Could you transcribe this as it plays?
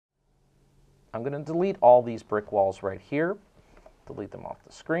I'm going to delete all these brick walls right here, delete them off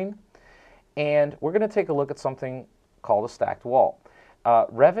the screen, and we're going to take a look at something called a stacked wall.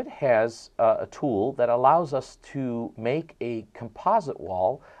 Revit has a tool that allows us to make a composite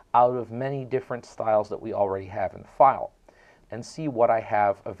wall out of many different styles that we already have in the file and see what I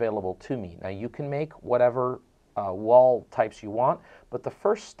have available to me. Now you can make whatever wall types you want, but the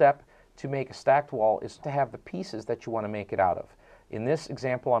first step to make a stacked wall is to have the pieces that you want to make it out of. In this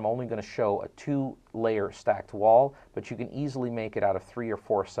example, I'm only going to show a 2-layer stacked wall, but you can easily make it out of 3 or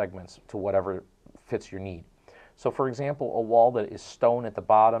 4 segments to whatever fits your need. So for example, a wall that is stone at the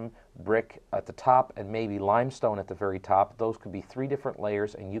bottom, brick at the top, and maybe limestone at the very top, those could be 3 different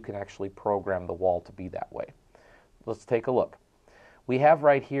layers, and you can actually program the wall to be that way. Let's take a look. We have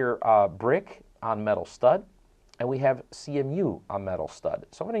right here brick on metal stud, and we have CMU on metal stud.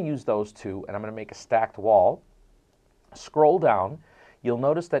 So I'm going to use those two, and I'm going to make a stacked wall. Scroll down. You'll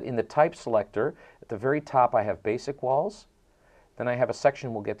notice that in the type selector, at the very top I have basic walls. Then I have a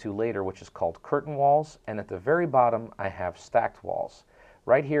section we'll get to later which is called curtain walls, and at the very bottom I have stacked walls.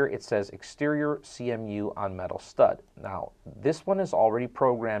 Right here it says exterior CMU on metal stud. Now this one is already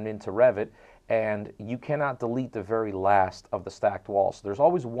programmed into Revit, and you cannot delete the very last of the stacked walls. So there's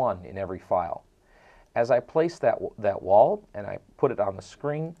always one in every file. As I place that wall and I put it on the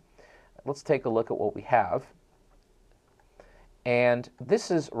screen, let's take a look at what we have. And this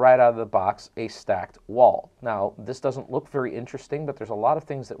is right out of the box a stacked wall. Now this doesn't look very interesting, but there's a lot of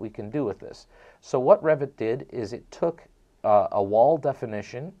things that we can do with this. So what Revit did is it took a wall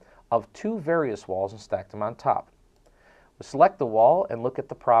definition of 2 various walls and stacked them on top. We select the wall and look at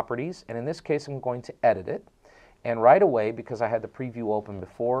the properties, and in this case I'm going to edit it. And right away, because I had the preview open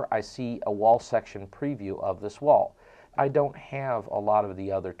before, I see a wall section preview of this wall. I don't have a lot of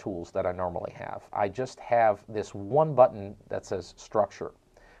the other tools that I normally have. I just have this one button that says structure.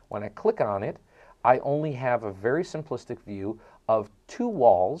 When I click on it, I only have a very simplistic view of 2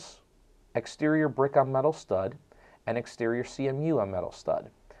 walls, exterior brick on metal stud and exterior CMU on metal stud.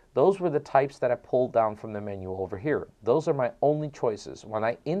 Those were the types that I pulled down from the menu over here. Those are my only choices. When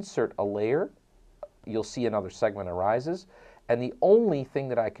I insert a layer, you'll see another segment arises, and the only thing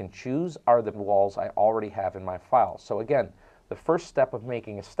that I can choose are the walls I already have in my file. So again, the first step of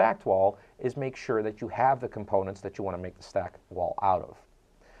making a stacked wall is make sure that you have the components that you want to make the stacked wall out of.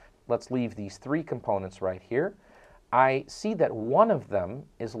 Let's leave these 3 components right here. I see that one of them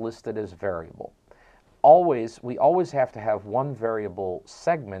is listed as variable. We always have to have one variable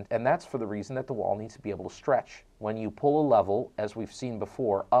segment, and that's for the reason that the wall needs to be able to stretch. When you pull a level, as we've seen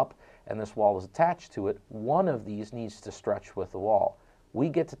before, up and this wall is attached to it, one of these needs to stretch with the wall. We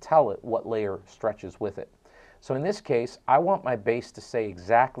get to tell it what layer stretches with it. So in this case, I want my base to stay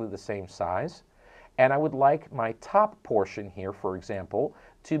exactly the same size, and I would like my top portion here, for example,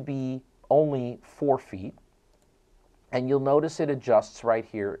 to be only 4 feet. And you'll notice it adjusts right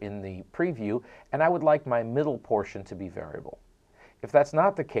here in the preview, and I would like my middle portion to be variable. If that's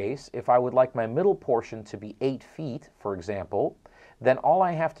not the case, if I would like my middle portion to be 8 feet, for example, then all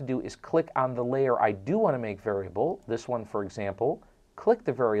I have to do is click on the layer I do want to make variable, this one for example, click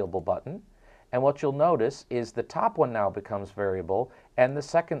the variable button, and what you'll notice is the top one now becomes variable, and the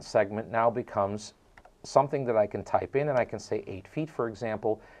second segment now becomes something that I can type in, and I can say 8 feet, for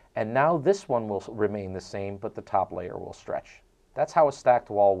example, and now this one will remain the same, but the top layer will stretch. That's how a stacked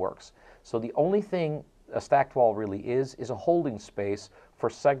wall works. So the only thing a stacked wall really is a holding space for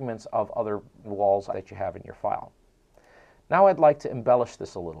segments of other walls that you have in your file. Now I'd like to embellish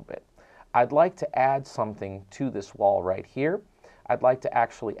this a little bit. I'd like to add something to this wall right here. I'd like to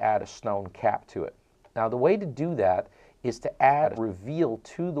actually add a stone cap to it. Now the way to do that is to add a reveal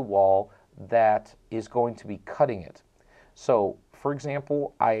to the wall that is going to be cutting it. So for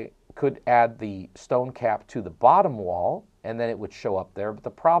example, I could add the stone cap to the bottom wall and then it would show up there, but the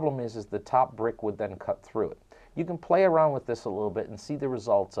problem is the top brick would then cut through it. You can play around with this a little bit and see the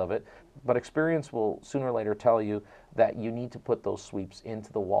results of it, but experience will sooner or later tell you that you need to put those sweeps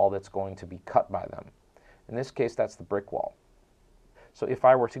into the wall that's going to be cut by them. In this case, that's the brick wall. So if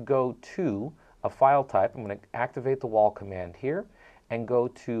I were to go to a file type, I'm going to activate the wall command here and go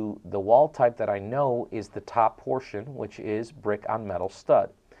to the wall type that I know is the top portion, which is brick on metal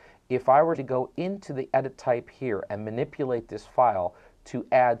stud. If I were to go into the edit type here and manipulate this file to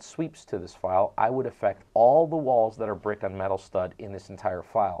add sweeps to this file, I would affect all the walls that are brick on metal stud in this entire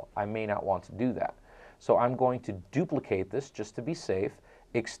file. I may not want to do that. So I'm going to duplicate this just to be safe,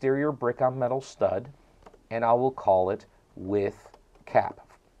 exterior brick on metal stud, and I will call it with cap.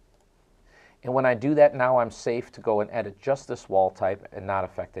 And when I do that, now I'm safe to go and edit just this wall type and not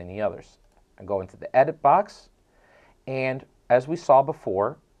affect any others. I go into the edit box, and as we saw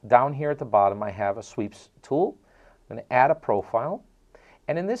before, down here at the bottom, I have a sweeps tool. I'm going to add a profile.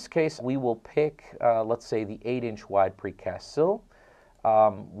 And in this case, we will pick, let's say, the 8-inch wide precast sill.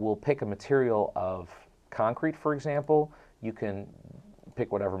 We'll pick a material of concrete, for example. You can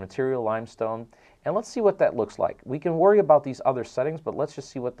pick whatever material, limestone. And let's see what that looks like. We can worry about these other settings, but let's just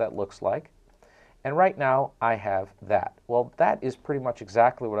see what that looks like. And right now, I have that. Well, that is pretty much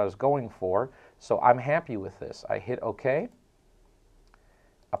exactly what I was going for, so I'm happy with this. I hit OK,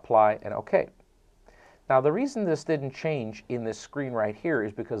 apply, and OK. Now, the reason this didn't change in this screen right here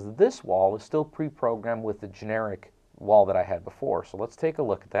is because this wall is still pre-programmed with the generic wall that I had before. So let's take a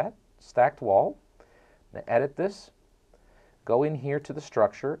look at that. Stacked wall. I'm going to edit this, go in here to the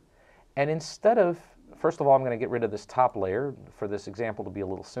structure, and instead of, first of all, I'm going to get rid of this top layer for this example to be a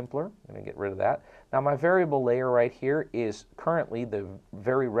little simpler. I'm going to get rid of that. Now, my variable layer right here is currently the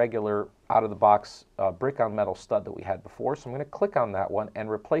very regular out-of-the-box brick on metal stud that we had before. So I'm going to click on that one and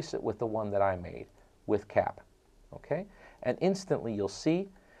replace it with the one that I made with cap. Okay? And instantly you'll see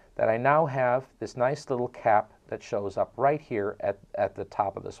that I now have this nice little cap that shows up right here at the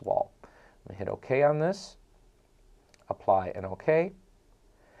top of this wall. I'm going to hit OK on this, apply and OK,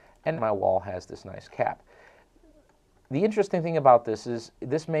 and my wall has this nice cap. The interesting thing about this is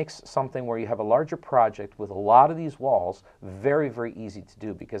this makes something where you have a larger project with a lot of these walls very, very easy to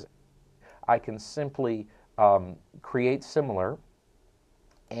do, because I can simply create similar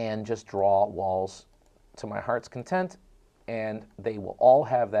and just draw walls to my heart's content, and they will all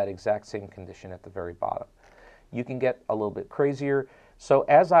have that exact same condition at the very bottom. You can get a little bit crazier. So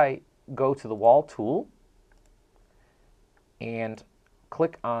as I go to the wall tool and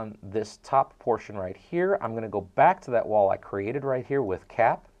click on this top portion right here, I'm going to go back to that wall I created right here with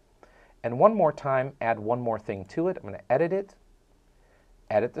cap, and one more time add one more thing to it. I'm going to edit it,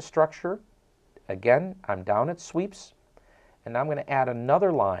 edit the structure. Again, I'm down at sweeps, and now I'm going to add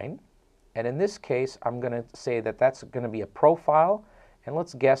another line, and in this case I'm going to say that that's going to be a profile, and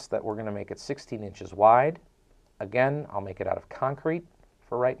let's guess that we're going to make it 16 inches wide. Again, I'll make it out of concrete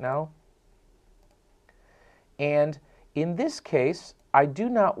for right now. And in this case, I do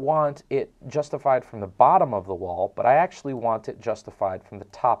not want it justified from the bottom of the wall, but I actually want it justified from the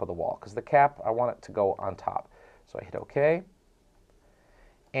top of the wall, because the cap, I want it to go on top. So I hit OK.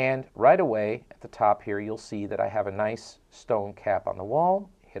 And right away at the top here, you'll see that I have a nice stone cap on the wall.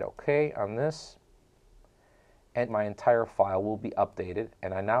 Hit OK on this, and my entire file will be updated,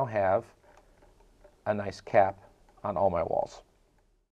 and I now have a nice cap on all my walls.